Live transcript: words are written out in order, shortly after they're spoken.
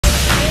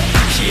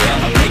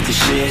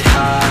shit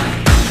hot.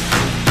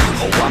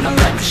 Oh, I'ma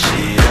light the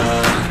shit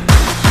up.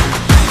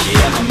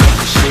 Yeah, I'ma make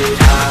the shit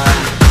hot.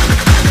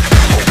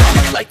 Oh,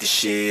 I'ma light the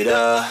shit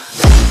up.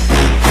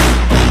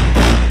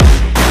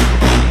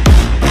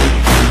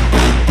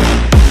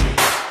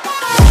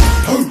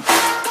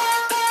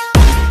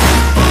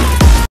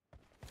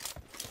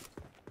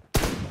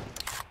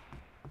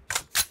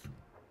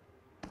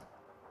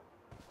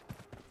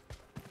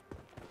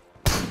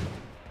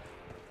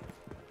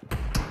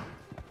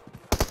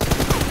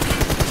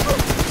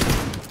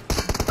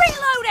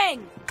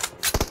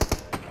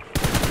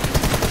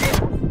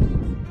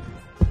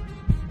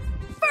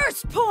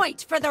 First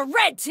point for the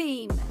red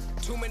team.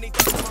 Too many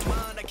thoughts on my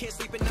mind, I can't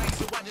sleep at night,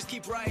 so I just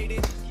keep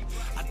writing.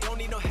 I don't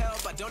need no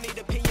help, I don't need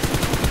opinions, I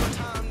don't need no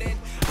time then.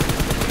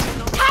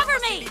 Cover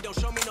me! Don't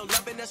show me no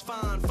loving, that's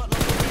fine. Fuck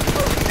love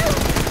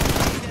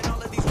and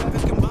all of these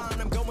rappers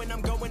combined. I'm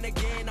going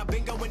again. I've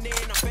been going in,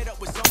 I'm fed up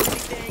with so many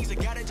things. I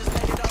gotta just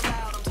let it all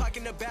out. I'm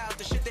talking about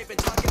the shit they've been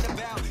talking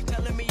about.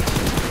 Telling me I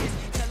should do this,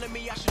 telling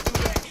me I should do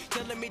that.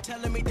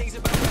 Telling me things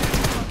about rap.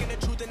 Talking the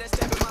truth and that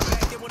stab in my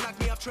back, they will knock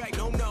me off track.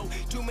 No,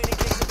 too many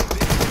things have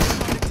been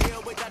hard to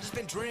deal with, I just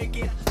been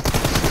drinking.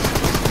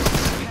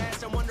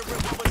 Past, I'm wondering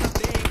what was I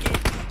thinking.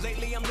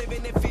 Lately I'm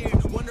living in fear,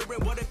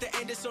 wondering what if the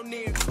end is so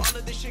near. All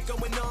of this shit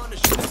going on, the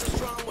shooters are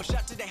strong. One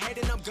shot to the head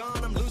and I'm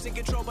gone. I'm losing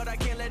control, but I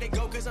can't let it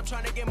go, cause I'm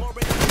trying to get more.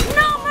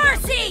 No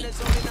mercy!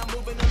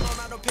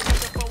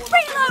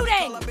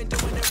 Reloading! I've been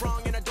doing it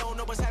wrong and I don't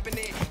know what's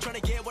happening. Trying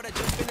to get what I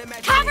just been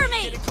imagining. Cover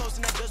me! Getting close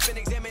and I just been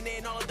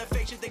examining all of the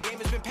fake shit the game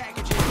has been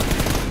packaging.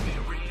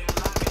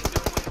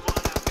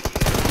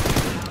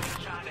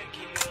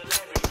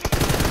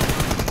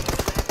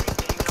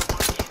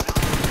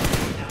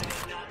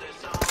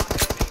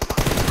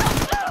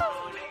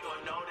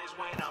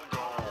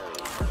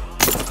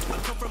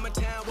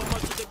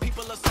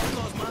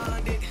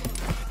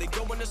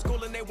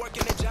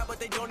 Working a job, but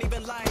they don't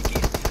even like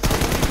it.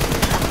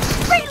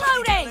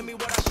 Reloading! Telling me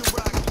what I should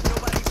rock.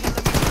 Nobody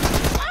telling me what I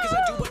should rock. Cause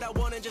I do what I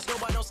want and just know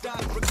I don't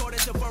stop. Recording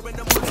till 4 in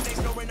the morning, they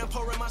snoring. I'm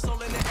pouring my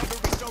soul into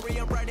every story.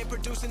 I'm writing,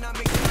 producing, I'm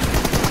mixing.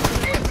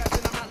 I'm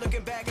crafting, I'm not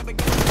looking back. I've been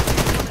going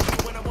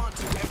to when I want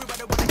to.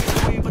 Everybody wanna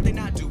get away, but they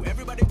not do.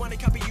 Everybody wanna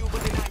copy you,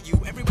 but they not you.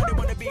 Everybody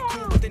wanna be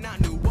cool, but they not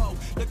new. Whoa,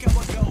 look how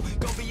I go.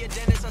 Go be a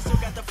dentist, I still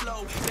got the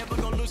flow. Never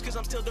gonna lose cause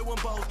I'm still doing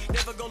both.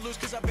 Never gonna lose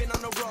cause I've been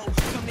on the road.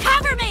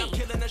 Cover me! I'm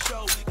killing the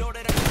show. Know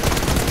that I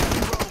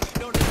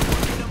know that I'm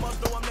working the most.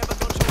 No, I'm never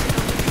gonna choke it.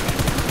 I'm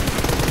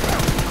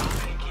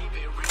keep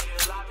it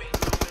real. I've been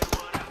doing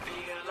what I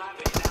feel. I've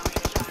been out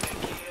here trying to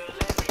kill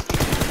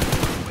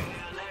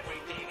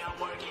everything. I'm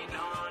working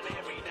on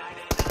every night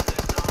and another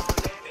song.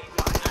 They been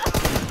quiet all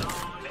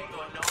along. They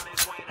gon'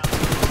 notice when I'm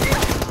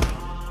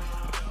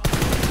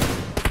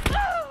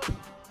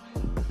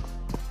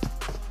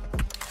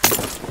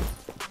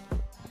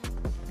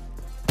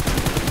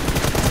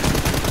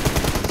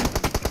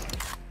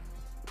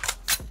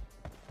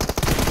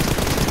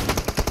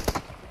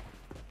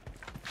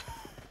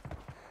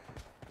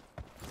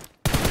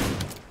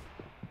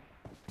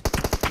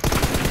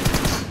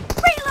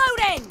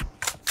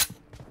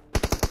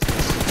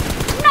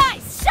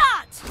Nice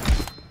shot!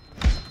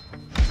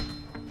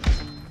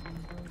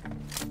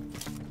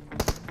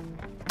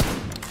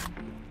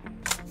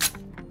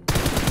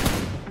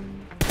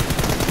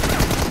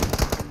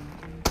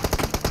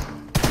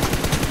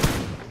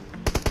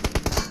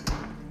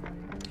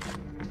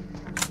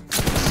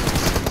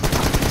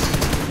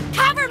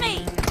 Cover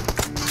me!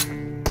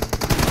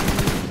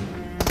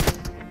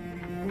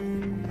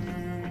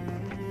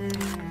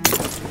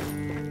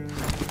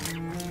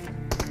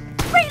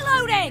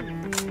 Reloading!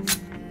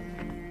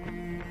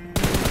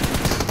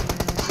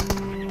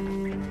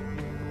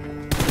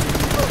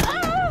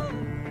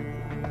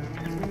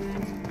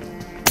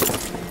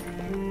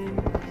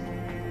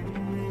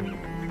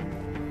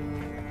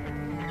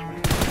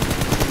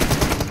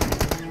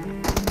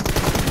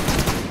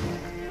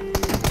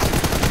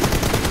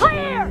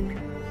 Clear!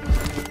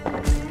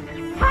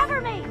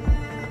 Cover me!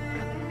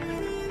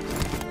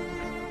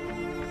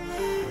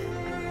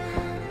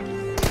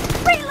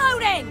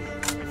 Reloading!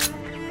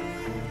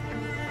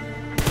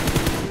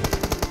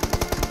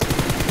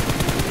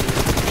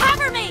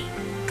 Cover me!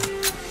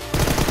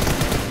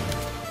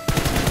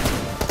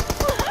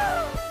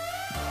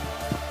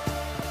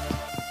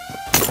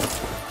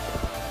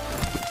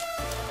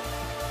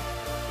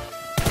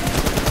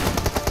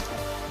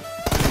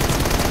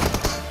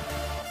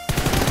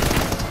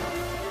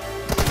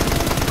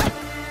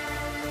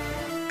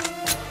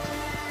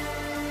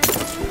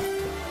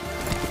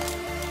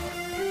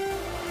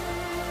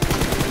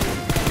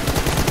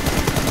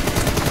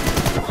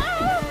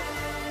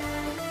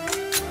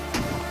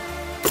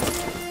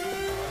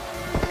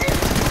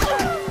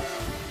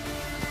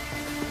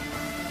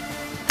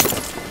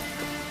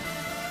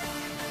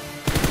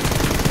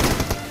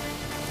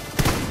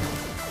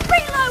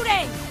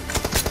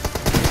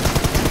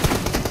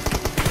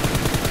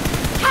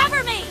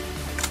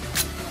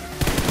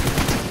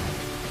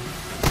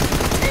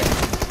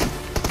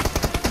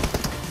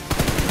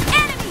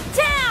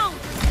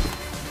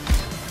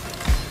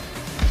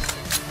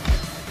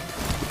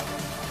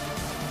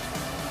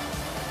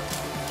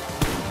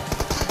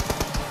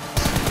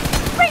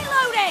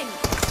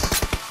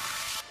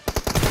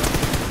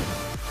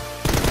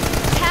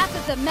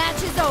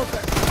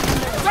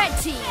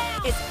 team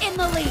is in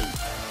the lead.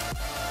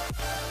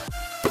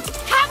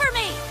 Cover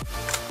me!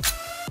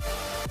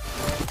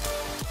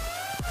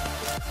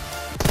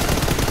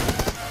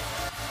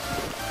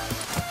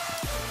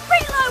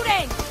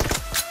 Reloading!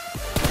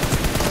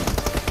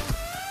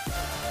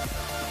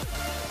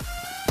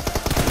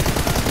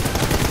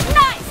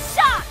 Nice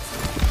shot!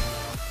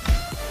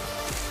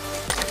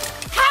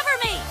 Cover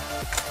me!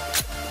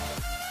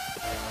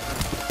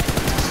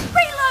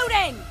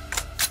 Reloading!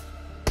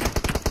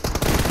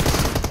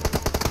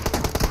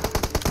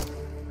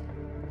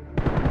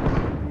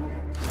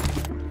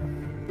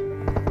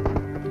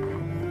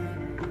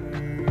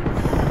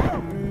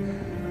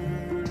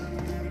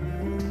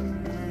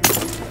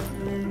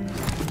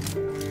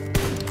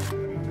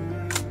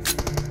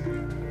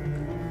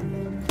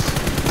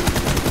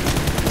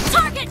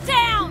 Target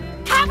down!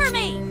 Cover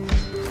me!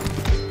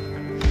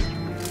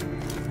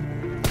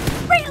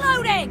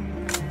 Reloading!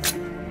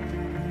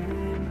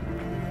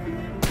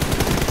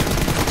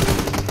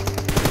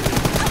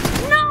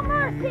 No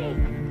mercy!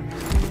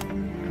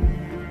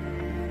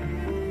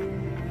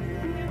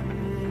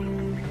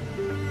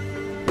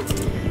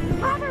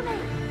 Cover me!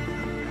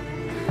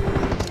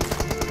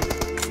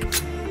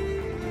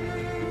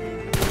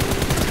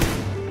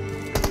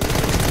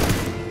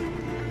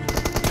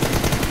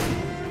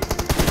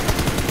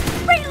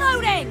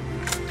 Reloading!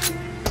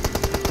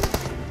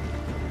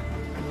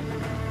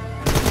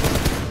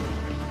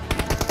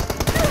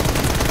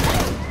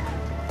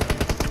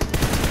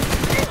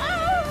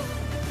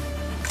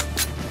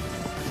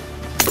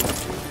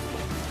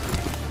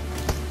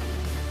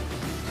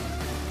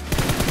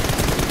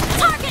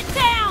 Target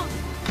down!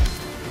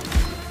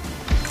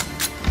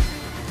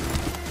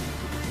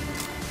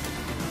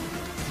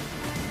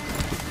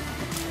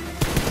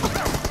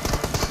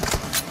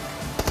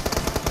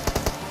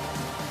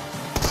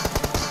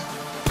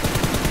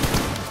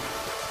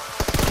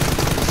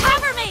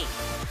 Cover me!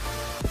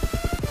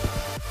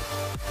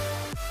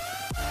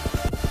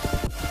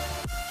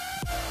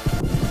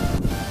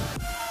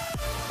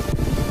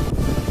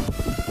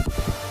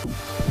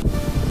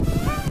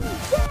 Enemy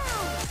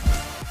down!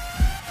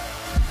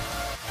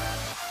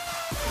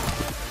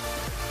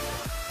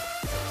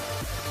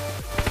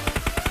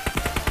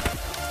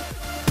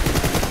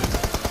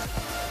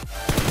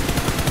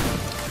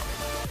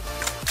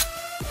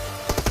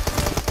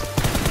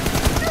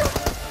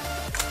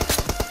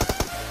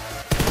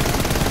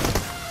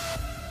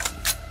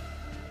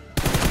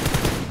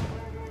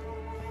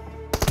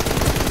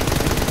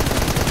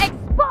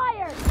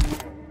 Expired!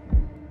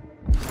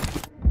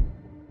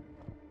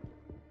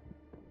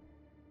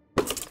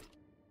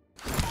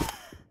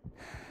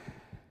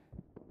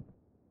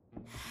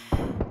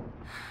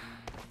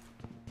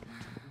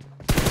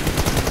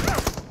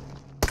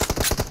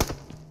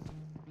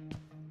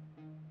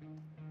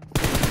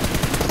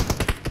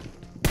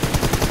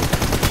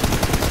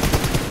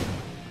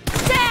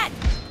 Dead!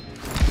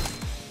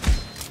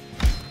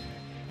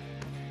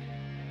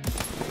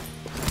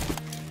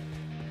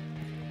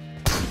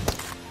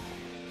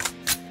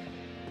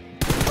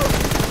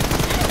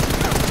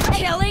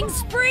 Killing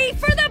spree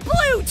for the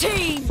blue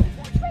team!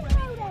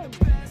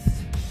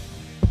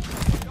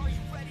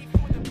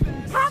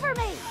 Cover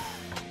me!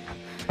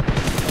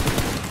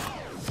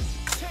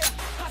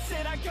 I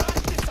said I got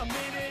this, I'm in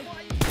it.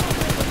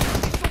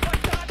 So I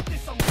got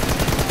this, I'm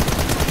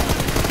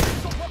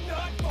so I'm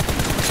not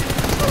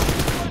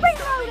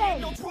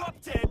Reloading! no drop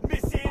dead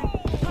missing.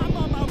 I'm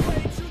on my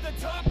way to the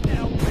top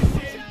now,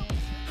 listen.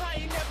 I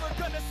ain't never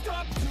gonna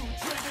stop too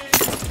driven.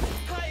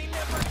 I ain't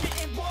never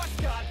getting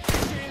lost, got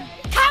vision.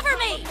 Cover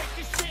me! Make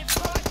this shit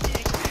hot, the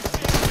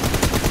ignition.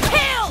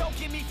 Kill! Don't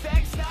give me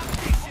facts, not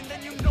fiction.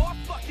 Then you know I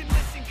fucking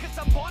listen, cause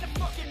I'm on a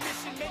fucking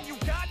mission. Man, you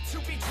got to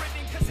be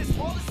driven, cause this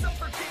world is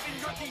unforgiving.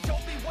 You're the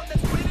only one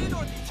that's winning,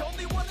 or the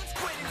only one that's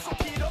quitting. So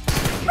get up.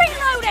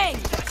 Reloading!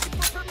 Asking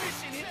for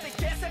permission, hit the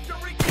gas after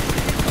ignition.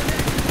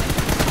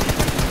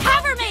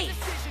 Cover me!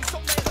 Decisions,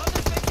 don't let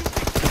others make you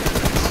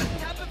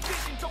think. Have a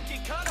vision, don't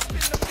get caught up in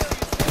the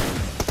millions.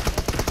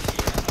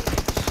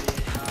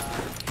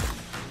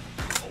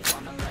 Oh,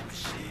 I'ma light the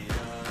shit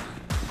up.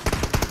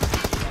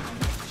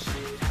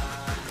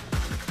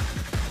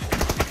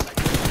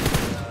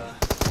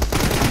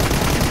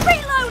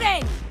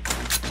 Reloading!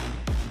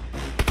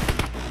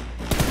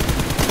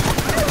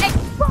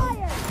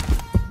 Expired!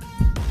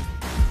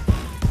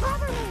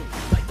 Cover me!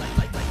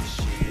 Light the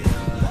shit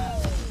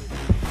up.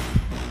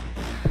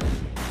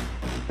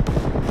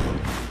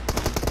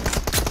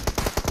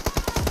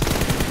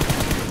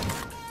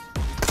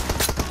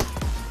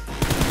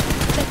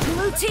 The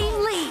blue team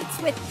leads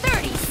with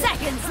 30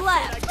 seconds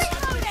left.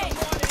 Reloading!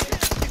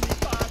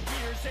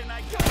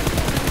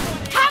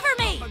 Cover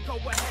me! Go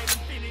ahead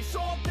and finish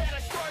all that I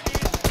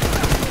started.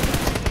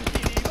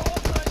 Get it all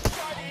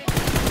uncharted.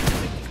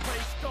 Make this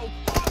place go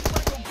off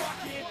like a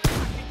rocket. I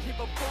can give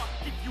a fuck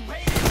if you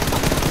hate it.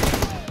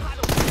 I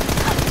don't care.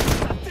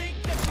 I think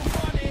that you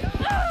want it.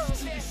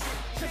 Just do this shit,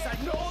 'cause I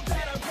know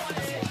that I want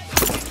it.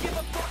 I can give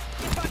a fuck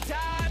if I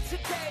die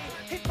today.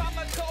 If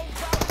I'ma go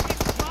out,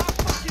 it's my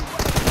fucking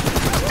way.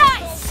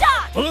 Nice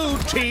shot! Blue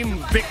team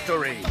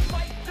victory!